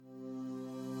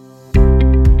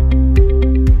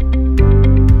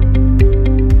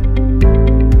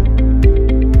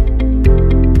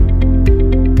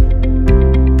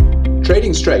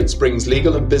Straits brings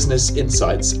legal and business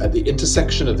insights at the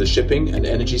intersection of the shipping and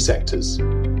energy sectors.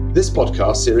 This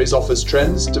podcast series offers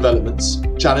trends, developments,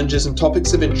 challenges and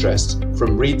topics of interest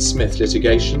from Reed Smith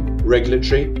litigation,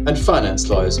 regulatory and finance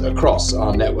lawyers across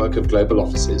our network of global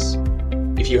offices.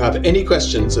 If you have any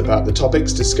questions about the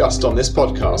topics discussed on this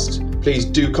podcast, please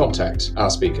do contact our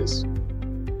speakers.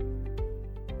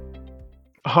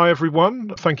 Hi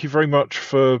everyone, thank you very much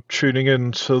for tuning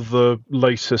in to the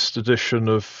latest edition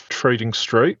of Trading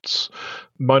Straits.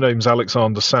 My name's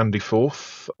Alexander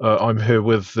Sandyforth. I'm here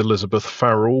with Elizabeth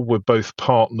Farrell. We're both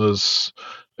partners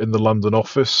in the London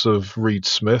office of Reed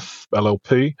Smith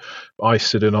LLP. I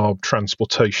sit in our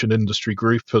transportation industry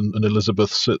group and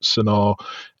Elizabeth sits in our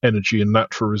energy and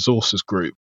natural resources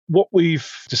group. What we've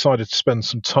decided to spend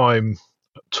some time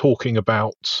talking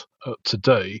about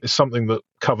today is something that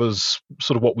covers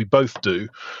sort of what we both do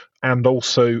and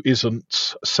also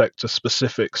isn't sector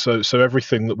specific. So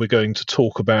everything that we're going to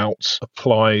talk about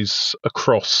applies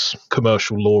across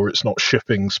commercial law. It's not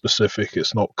shipping specific,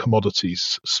 it's not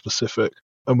commodities specific.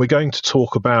 And we're going to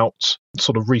talk about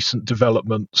sort of recent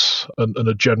developments and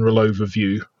a general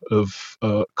overview of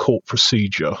court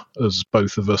procedure, as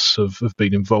both of us have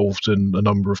been involved in a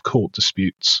number of court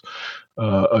disputes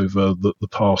over the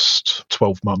past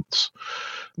 12 months.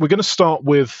 We're going to start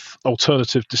with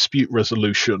alternative dispute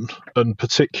resolution and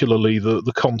particularly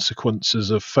the consequences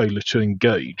of failure to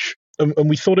engage. And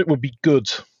we thought it would be good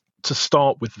to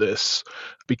start with this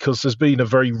because there's been a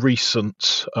very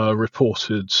recent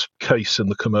reported case in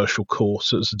the commercial court.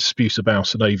 It's a dispute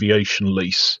about an aviation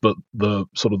lease, but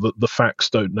the facts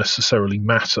don't necessarily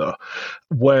matter,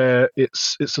 where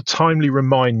it's a timely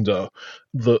reminder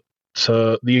that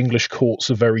the English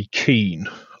courts are very keen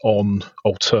on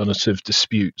alternative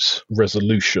disputes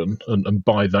resolution, and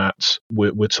by that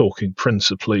we're talking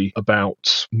principally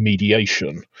about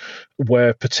mediation,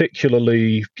 where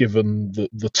particularly given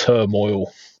the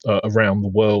turmoil around the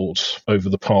world over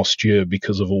the past year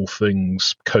because of all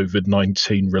things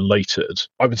COVID-19 related,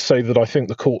 I would say that I think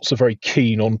the courts are very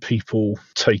keen on people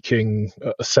taking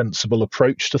a sensible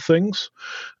approach to things.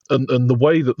 And the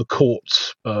way that the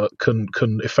court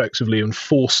can effectively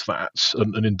enforce that,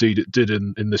 and indeed it did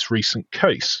in this recent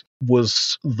case,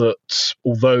 was that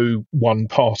although one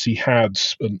party had,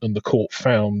 and the court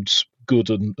found good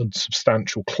and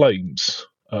substantial claims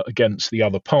against the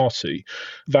other party,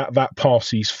 that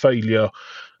party's failure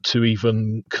to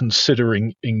even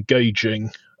considering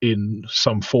engaging in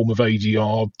some form of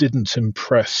ADR didn't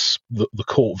impress the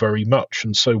court very much.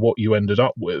 And so what you ended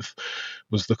up with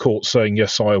was the court saying,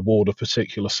 yes, I award a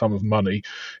particular sum of money.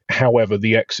 However,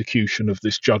 the execution of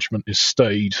this judgment is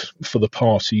stayed for the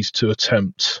parties to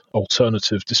attempt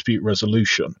alternative dispute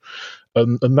resolution.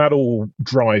 And that all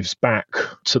drives back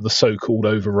to the so-called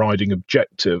overriding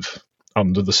objective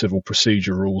under the civil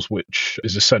procedure rules, which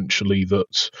is essentially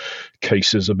that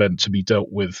cases are meant to be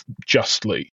dealt with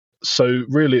justly. So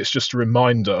really, it's just a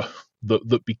reminder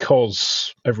that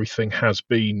because everything has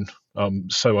been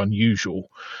so unusual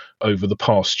over the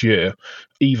past year,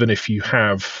 even if you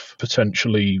have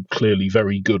potentially clearly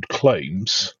very good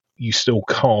claims, you still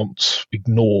can't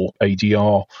ignore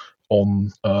ADR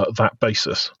on that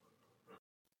basis.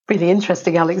 Really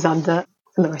interesting, Alexander.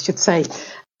 Although I should say,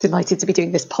 delighted to be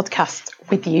doing this podcast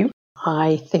with you.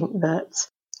 I think that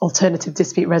alternative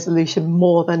dispute resolution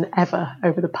more than ever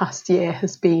over the past year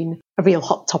has been a real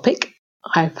hot topic.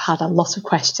 I've had a lot of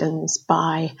questions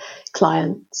by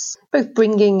clients, both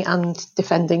bringing and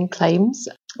defending claims,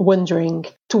 wondering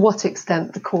to what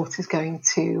extent the court is going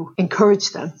to encourage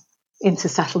them into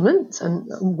settlement and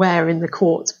where in the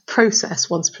court process,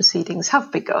 once proceedings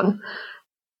have begun,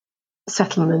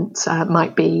 settlement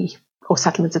might be, or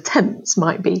settlement attempts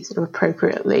might be sort of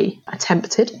appropriately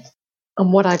attempted.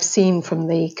 And what I've seen from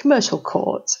the commercial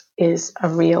court is a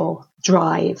real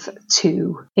drive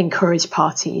to encourage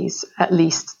parties at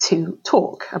least to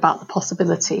talk about the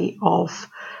possibility of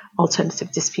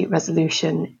alternative dispute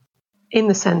resolution in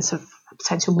the sense of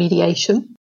potential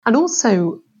mediation, and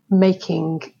also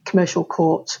making commercial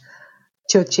court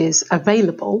judges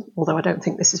available, although I don't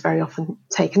think this is very often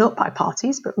taken up by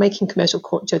parties, but making commercial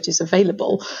court judges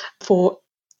available for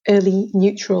early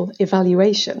neutral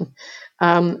evaluation,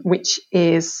 which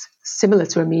is similar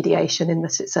to a mediation in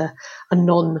that it's a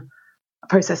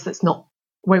process that's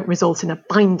won't result in a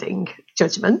binding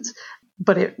judgment,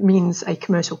 but it means a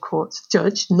commercial court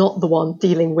judge, not the one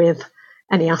dealing with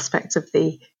any aspect of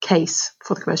the case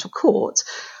for the commercial court,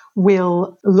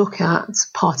 will look at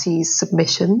parties'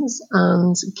 submissions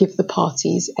and give the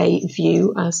parties a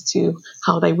view as to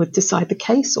how they would decide the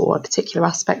case or a particular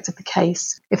aspect of the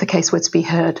case if a case were to be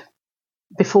heard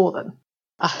before them.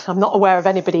 I'm not aware of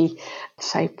anybody,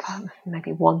 say,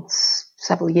 maybe once,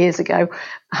 several years ago,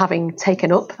 having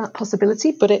taken up that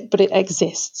possibility, but it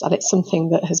exists, and it's something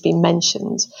that has been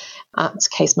mentioned at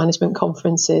case management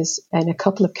conferences in a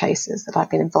couple of cases that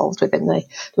I've been involved with in the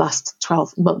last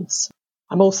 12 months.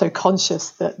 I'm also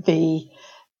conscious that the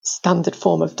standard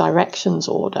form of directions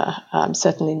order,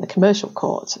 certainly in the commercial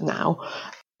court now,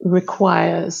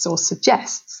 requires or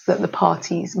suggests that the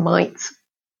parties might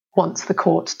want the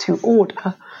court to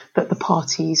order that the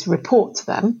parties report to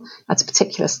them at a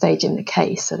particular stage in the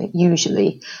case, and it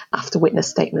usually after witness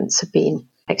statements have been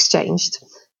exchanged,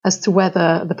 as to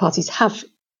whether the parties have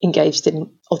engaged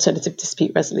in alternative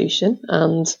dispute resolution,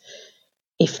 and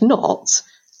if not,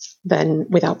 then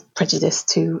without prejudice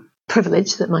to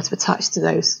privilege that might have attached to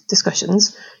those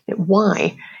discussions,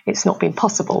 why it's not been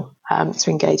possible to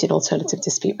engage in alternative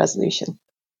dispute resolution.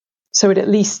 So it at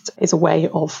least is a way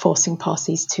of forcing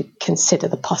parties to consider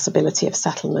the possibility of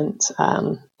settlement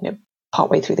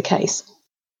partway through the case.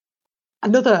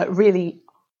 Another really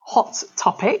hot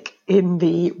topic in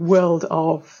the world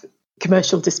of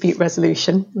commercial dispute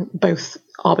resolution, both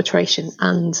arbitration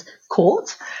and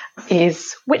court,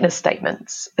 is witness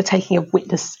statements, the taking of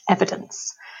witness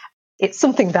evidence. It's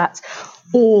something that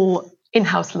all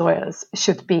in-house lawyers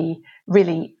should be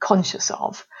really conscious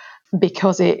of,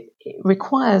 because it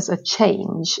requires a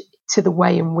change to the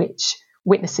way in which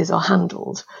witnesses are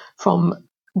handled from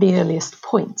the earliest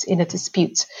point in a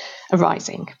dispute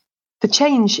arising. The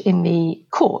change in the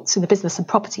courts, in the business and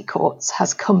property courts,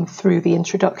 has come through the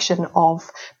introduction of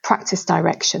Practice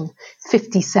Direction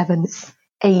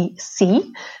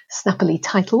 57AC, snappily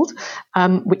titled,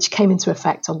 which came into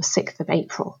effect on the 6th of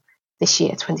April this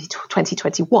year,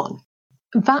 2021.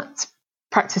 That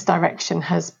practice direction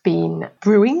has been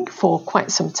brewing for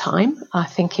quite some time. I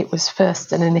think it was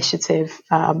first an initiative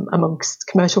amongst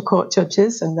commercial court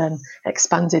judges and then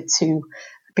expanded to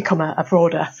become a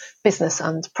broader business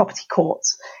and property court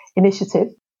initiative,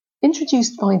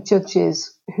 introduced by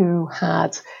judges who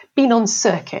had been on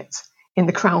circuit in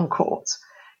the Crown Court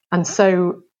and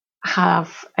so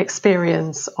have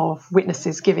experience of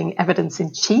witnesses giving evidence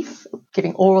in chief,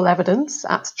 giving oral evidence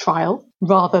at trial,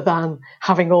 rather than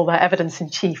having all their evidence in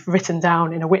chief written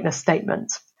down in a witness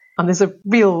statement. And there's a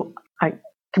real,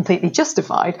 completely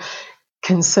justified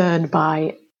concern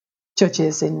by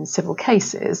judges in civil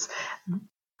cases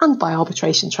and by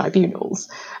arbitration tribunals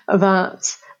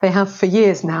that they have for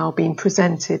years now been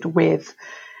presented with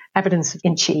evidence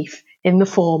in chief in the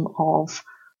form of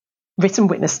written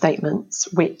witness statements,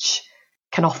 which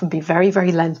can often be very,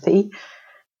 very lengthy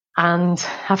and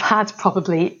have had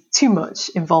probably too much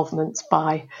involvement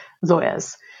by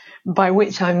lawyers, by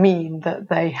which I mean that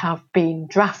they have been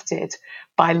drafted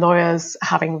by lawyers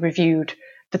having reviewed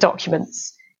the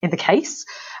documents in the case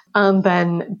and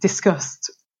then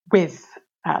discussed with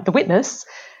the witness,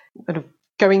 sort of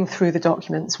going through the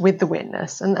documents with the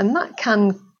witness, and that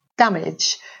can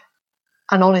damage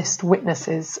an honest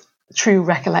witness's true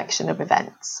recollection of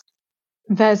events.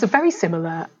 There's a very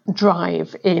similar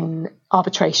drive in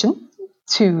arbitration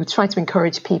to try to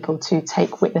encourage people to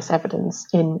take witness evidence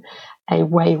in a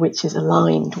way which is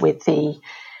aligned with the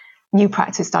new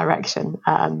practice direction,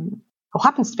 or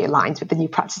happens to be aligned with the new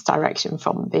practice direction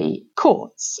from the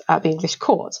courts, the English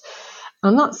court.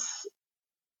 And that's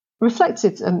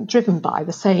reflected and driven by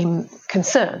the same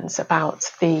concerns about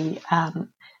the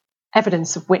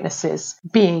evidence of witnesses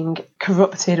being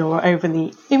corrupted or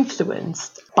overly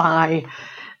influenced by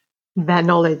their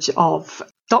knowledge of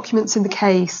documents in the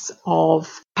case, of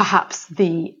perhaps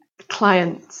the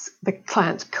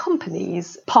client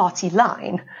company's party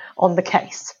line on the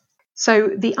case. So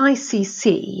the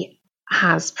ICC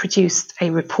has produced a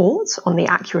report on the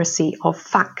accuracy of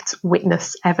fact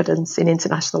witness evidence in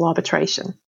international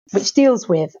arbitration, which deals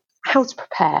with how to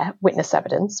prepare witness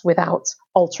evidence without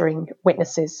altering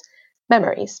witnesses'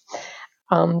 memories.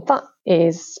 That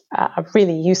is a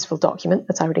really useful document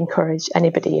that I would encourage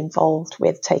anybody involved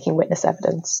with taking witness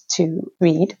evidence to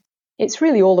read. It's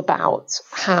really all about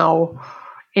how,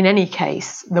 in any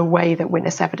case, the way that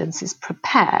witness evidence is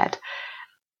prepared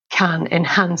can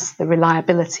enhance the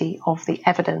reliability of the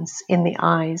evidence in the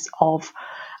eyes of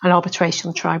an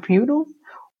arbitration tribunal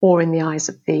or in the eyes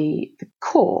of the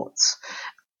courts.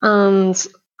 And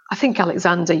I think,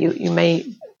 Alexander, you may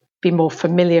be more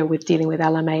familiar with dealing with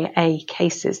LMAA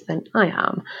cases than I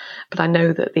am, but I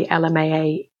know that the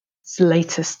LMAA's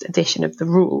latest edition of the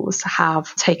rules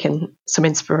have taken some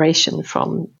inspiration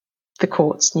from the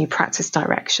court's new practice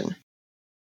direction.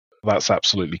 That's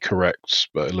absolutely correct,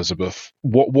 Elizabeth.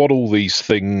 What all these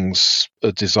things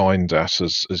are designed at,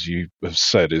 as you have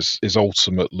said, is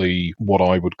ultimately what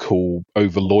I would call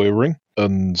over-lawyering.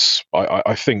 And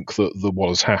I think that what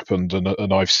has happened,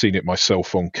 and I've seen it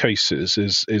myself on cases,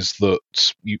 is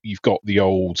that you've got the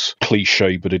old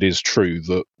cliche, but it is true,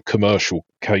 that commercial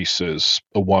cases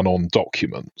are won on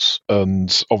documents.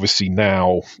 And obviously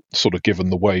now, sort of given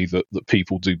the way that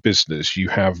people do business, you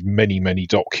have many, many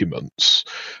documents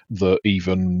that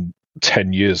even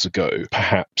 10 years ago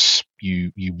perhaps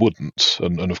you wouldn't,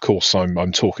 and of course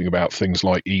I'm talking about things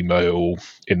like email,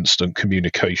 instant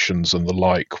communications and the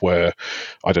like, where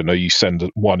I don't know, you send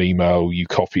one email, you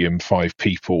copy in 5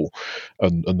 people,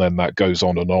 and then that goes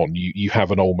on and on. You have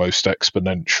an almost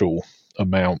exponential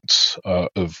amount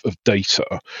of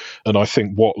data. And I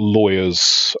think what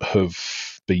lawyers have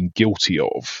been guilty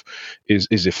of is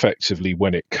effectively,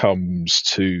 when it comes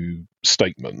to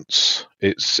statements,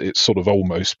 it's sort of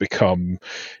almost become,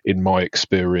 in my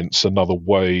experience, another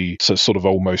way to sort of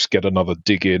almost get another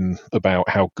dig in about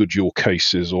how good your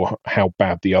case is or how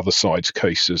bad the other side's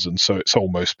case is. And so it's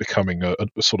almost becoming a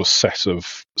sort of set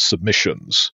of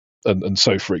submissions. And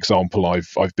so, for example,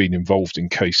 I've been involved in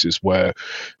cases where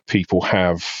people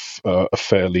have a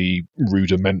fairly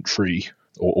rudimentary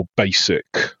or basic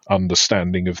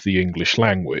understanding of the English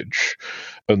language,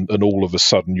 and all of a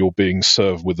sudden you're being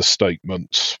served with a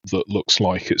statement that looks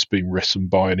like it's been written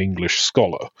by an English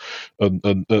scholar, and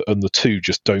the two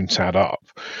just don't add up.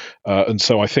 And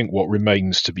so I think what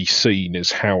remains to be seen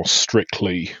is how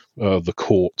strictly the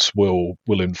courts will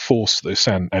enforce this,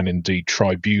 and indeed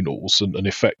tribunals, and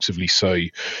effectively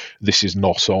say this is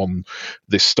not on,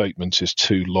 this statement is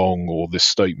too long, or this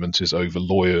statement is over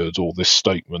lawyered, or this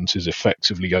statement is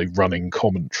effectively a running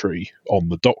commentary on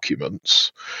the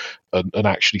documents, and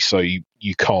actually say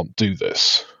you can't do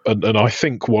this. And I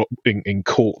think what in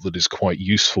court that is quite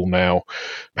useful now,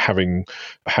 having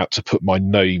had to put my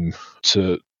name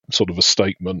to sort of a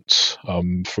statement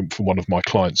from one of my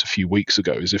clients a few weeks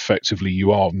ago, is effectively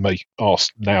you are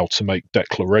asked now to make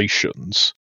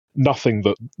declarations. Nothing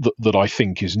that I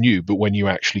think is new, but when you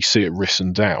actually see it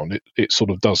written down, it sort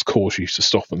of does cause you to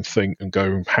stop and think and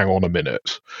go, hang on a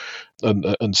minute.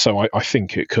 And so I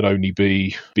think it could only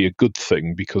be a good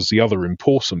thing, because the other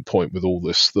important point with all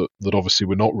this that obviously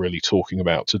we're not really talking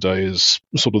about today is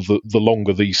sort of the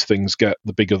longer these things get,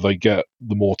 the bigger they get,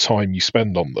 the more time you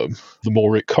spend on them, the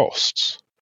more it costs.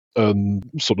 And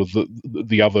sort of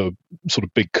the other sort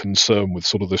of big concern with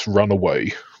sort of this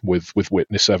runaway with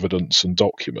witness evidence and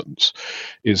documents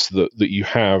is that you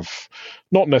have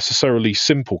not necessarily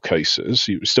simple cases,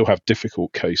 you still have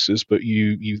difficult cases, but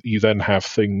you then have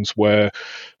things where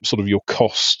sort of your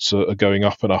costs are going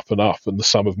up and up and up, and the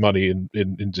sum of money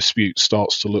in dispute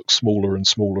starts to look smaller and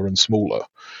smaller and smaller.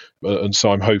 And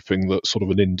so I'm hoping that sort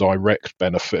of an indirect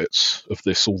benefit of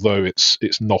this, although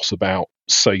it's not about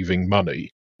saving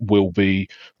money, will be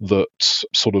that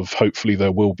sort of hopefully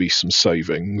there will be some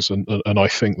savings, and I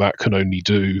think that can only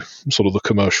do sort of the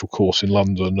commercial court in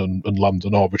London and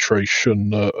London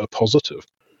arbitration a positive.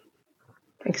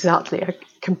 Exactly. I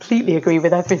completely agree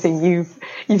with everything you've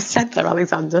said there,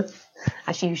 Alexander,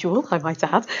 as usual, I might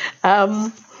add.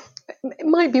 It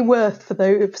might be worth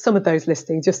for some of those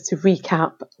listening just to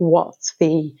recap what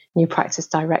the new practice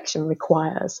direction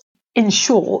requires. In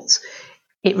short,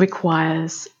 it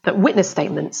requires that witness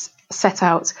statements set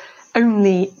out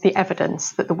only the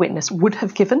evidence that the witness would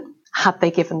have given had they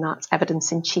given that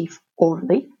evidence in chief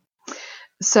orally.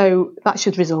 So that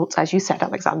should result, as you said,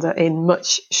 Alexander, in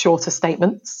much shorter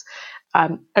statements,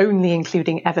 only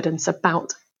including evidence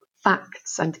about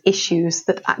facts and issues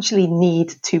that actually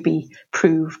need to be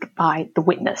proved by the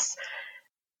witness.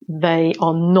 They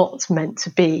are not meant to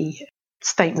be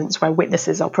statements where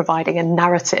witnesses are providing a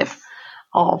narrative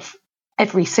of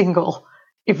every single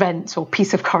event or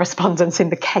piece of correspondence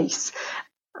in the case.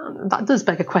 That does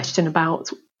beg a question about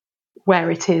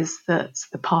where it is that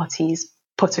the parties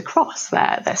put across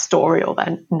their story or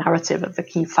their narrative of the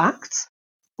key facts.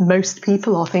 Most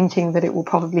people are thinking that it will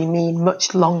probably mean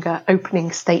much longer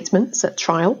opening statements at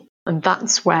trial, and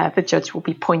that's where the judge will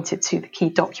be pointed to the key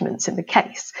documents in the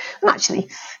case. And actually,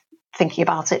 thinking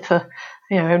about it for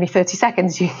only 30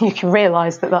 seconds, you can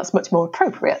realise that that's much more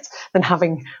appropriate than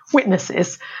having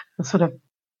witnesses sort of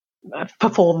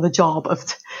perform the job of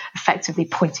effectively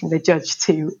pointing the judge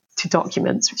to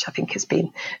documents, which I think has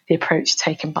been the approach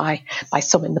taken by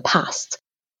some in the past.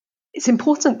 It's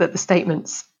important that the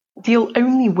statements deal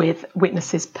only with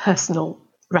witnesses' personal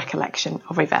recollection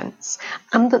of events,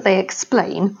 and that they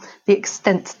explain the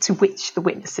extent to which the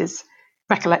witnesses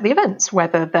recollect the events,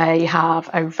 whether they have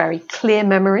a very clear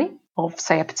memory of,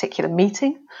 say, a particular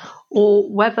meeting, or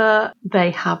whether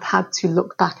they have had to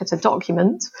look back at a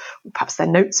document, or perhaps their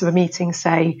notes of a meeting,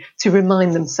 say, to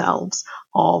remind themselves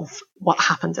of what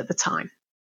happened at the time.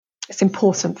 It's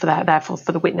important therefore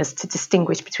for the witness to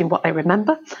distinguish between what they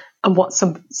remember and what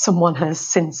someone has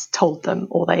since told them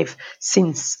or they've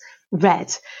since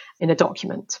read in a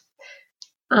document.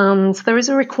 And there is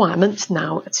a requirement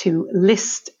now to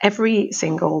list every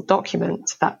single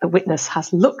document that the witness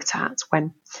has looked at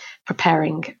when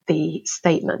preparing the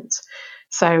statement.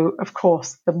 So, of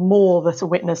course, the more that a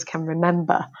witness can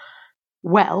remember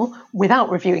well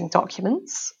without reviewing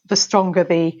documents, the stronger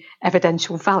the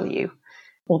evidential value.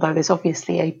 Although there's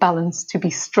obviously a balance to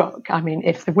be struck. I mean,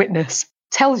 if the witness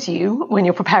tells you when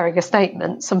you're preparing a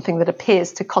statement something that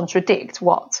appears to contradict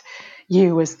what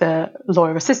you as the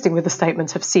lawyer assisting with the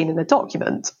statement have seen in the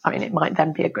document, I mean, it might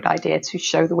then be a good idea to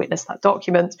show the witness that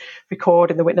document,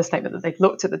 record in the witness statement that they've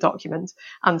looked at the document,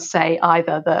 and say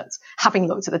either that having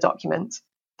looked at the document,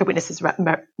 the witness's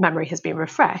memory has been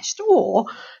refreshed, or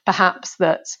perhaps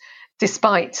that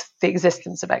despite the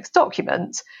existence of X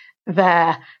document,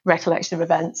 their recollection of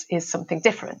events is something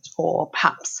different, or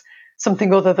perhaps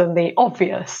something other than the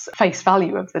obvious face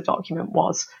value of the document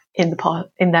was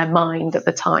in their mind at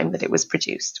the time that it was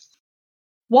produced.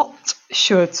 What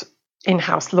should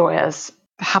in-house lawyers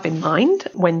have in mind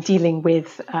when dealing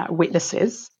with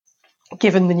witnesses,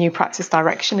 given the new practice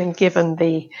direction and given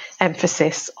the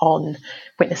emphasis on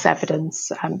witness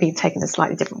evidence being taken a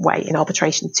slightly different way in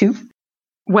arbitration too?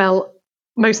 Well,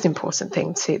 most important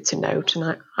thing to note,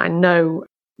 and I know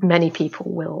many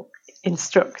people will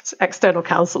instruct external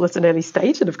counsel at an early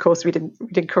stage, and of course we'd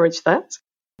encourage that.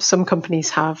 Some companies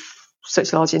have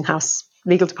such large in-house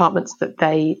legal departments that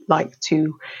they like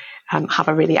to have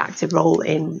a really active role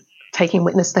in taking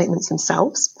witness statements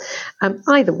themselves.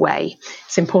 Either way,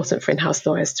 it's important for in-house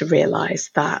lawyers to realise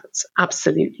that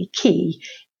absolutely key,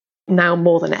 now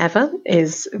more than ever,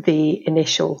 is the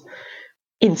initial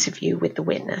interview with the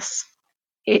witness.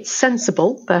 It's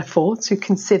sensible, therefore, to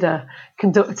consider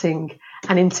conducting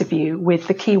an interview with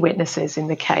the key witnesses in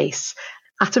the case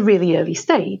at a really early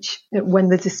stage, when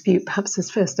the dispute perhaps has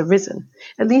first arisen,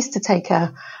 at least to take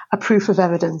a proof of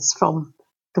evidence from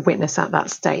the witness at that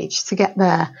stage to get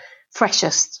their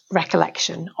freshest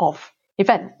recollection of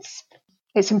events.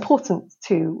 It's important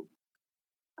to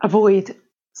avoid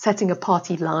setting a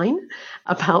party line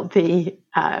about the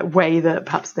way that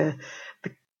perhaps the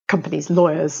company's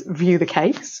lawyers view the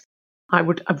case. I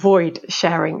would avoid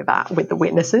sharing that with the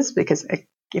witnesses, because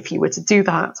if you were to do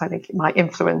that, I think it might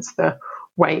influence the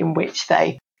way in which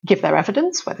they give their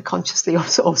evidence, whether consciously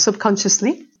or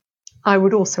subconsciously. I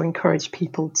would also encourage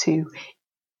people to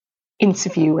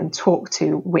interview and talk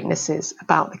to witnesses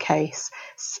about the case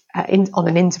on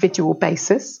an individual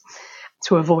basis,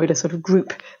 to avoid a sort of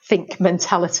group think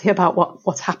mentality about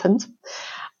what happened.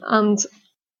 And,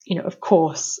 of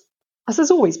course, as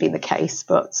has always been the case,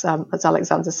 but as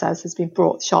Alexander says, has been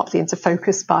brought sharply into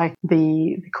focus by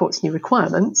the court's new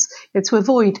requirements, to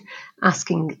avoid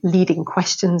asking leading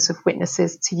questions of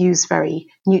witnesses, to use very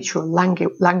neutral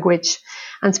language,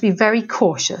 and to be very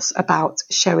cautious about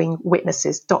showing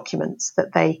witnesses documents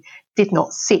that they did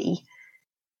not see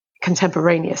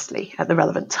contemporaneously at the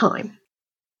relevant time.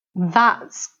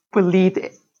 That will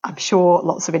lead, I'm sure,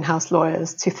 lots of in-house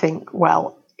lawyers to think,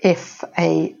 well, if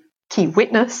a key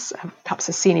witness, perhaps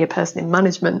a senior person in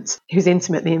management who's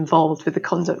intimately involved with the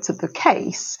conduct of the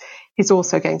case, is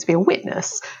also going to be a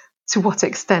witness, to what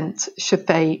extent should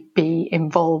they be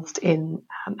involved in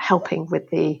helping with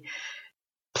the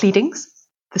pleadings,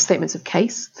 the statements of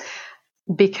case?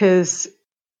 Because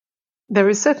there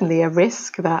is certainly a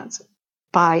risk that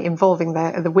by involving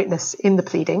the witness in the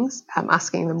pleadings,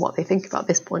 asking them what they think about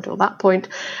this point or that point,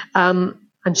 and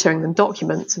showing them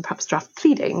documents and perhaps draft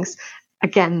pleadings,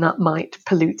 again, that might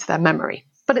pollute their memory.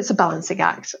 But it's a balancing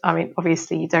act. I mean,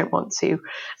 obviously, you don't want to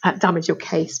damage your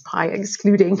case by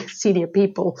excluding senior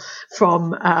people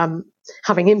from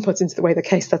having input into the way the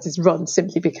case that is run,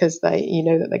 simply because you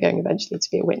know that they're going eventually to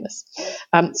be a witness.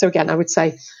 So again, I would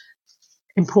say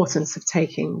importance of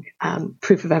taking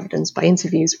proof of evidence by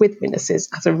interviews with witnesses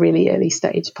at a really early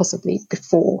stage, possibly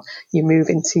before you move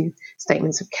into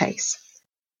statements of case.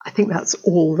 I think that's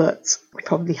all that we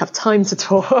probably have time to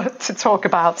talk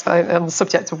about on the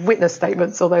subject of witness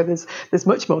statements, although there's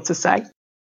much more to say.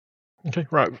 Okay,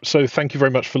 right. So thank you very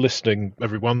much for listening,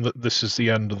 everyone. This is the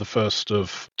end of the first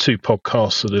of two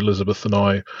podcasts that Elizabeth and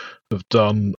I have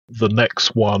done. The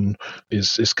next one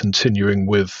is continuing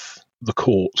with the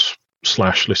court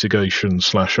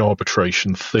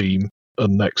 /litigation/arbitration theme.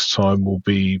 And next time we'll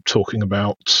be talking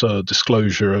about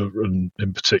disclosure, and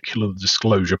in particular the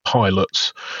disclosure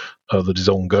pilot that is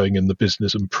ongoing in the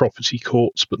Business and Property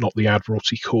Courts, but not the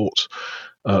Admiralty Court.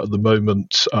 At the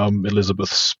moment,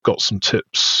 Elizabeth's got some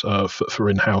tips for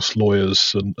in-house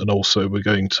lawyers, and also we're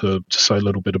going to say a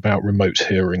little bit about remote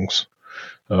hearings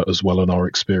as well, and our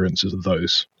experiences of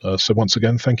those. So once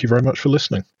again, thank you very much for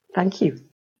listening. Thank you.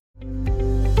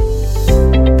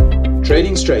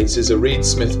 Trading Straits is a Reed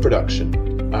Smith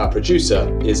production. Our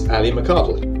producer is Ali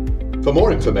McArdle. For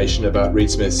more information about Reed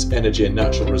Smith's energy and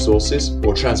natural resources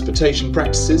or transportation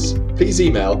practices, please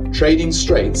email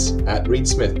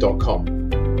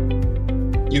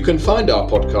tradingstraits@reedsmith.com. You can find our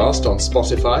podcast on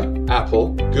Spotify, Apple,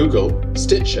 Google,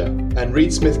 Stitcher, and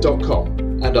reedsmith.com,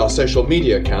 and our social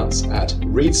media accounts at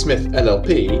Reed Smith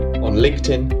LLP on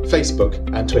LinkedIn, Facebook,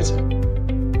 and Twitter.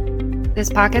 This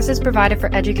podcast is provided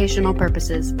for educational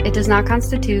purposes. It does not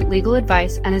constitute legal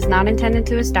advice and is not intended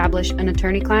to establish an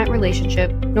attorney-client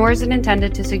relationship, nor is it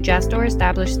intended to suggest or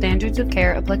establish standards of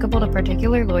care applicable to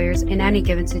particular lawyers in any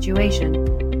given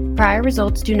situation. Prior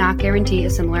results do not guarantee a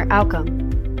similar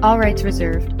outcome. All rights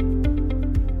reserved.